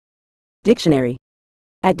Dictionary.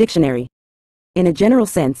 At dictionary. In a general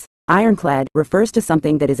sense, ironclad refers to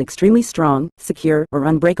something that is extremely strong, secure, or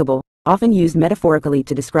unbreakable, often used metaphorically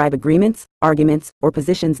to describe agreements, arguments, or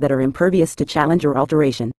positions that are impervious to challenge or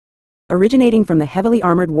alteration. Originating from the heavily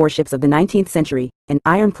armored warships of the 19th century, an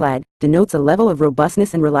ironclad denotes a level of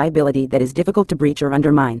robustness and reliability that is difficult to breach or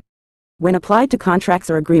undermine. When applied to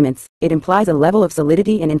contracts or agreements, it implies a level of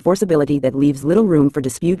solidity and enforceability that leaves little room for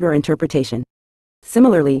dispute or interpretation.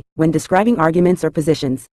 Similarly, when describing arguments or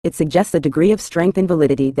positions, it suggests a degree of strength and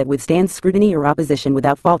validity that withstands scrutiny or opposition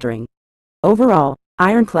without faltering. Overall,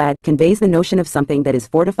 ironclad conveys the notion of something that is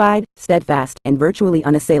fortified, steadfast, and virtually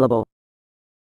unassailable.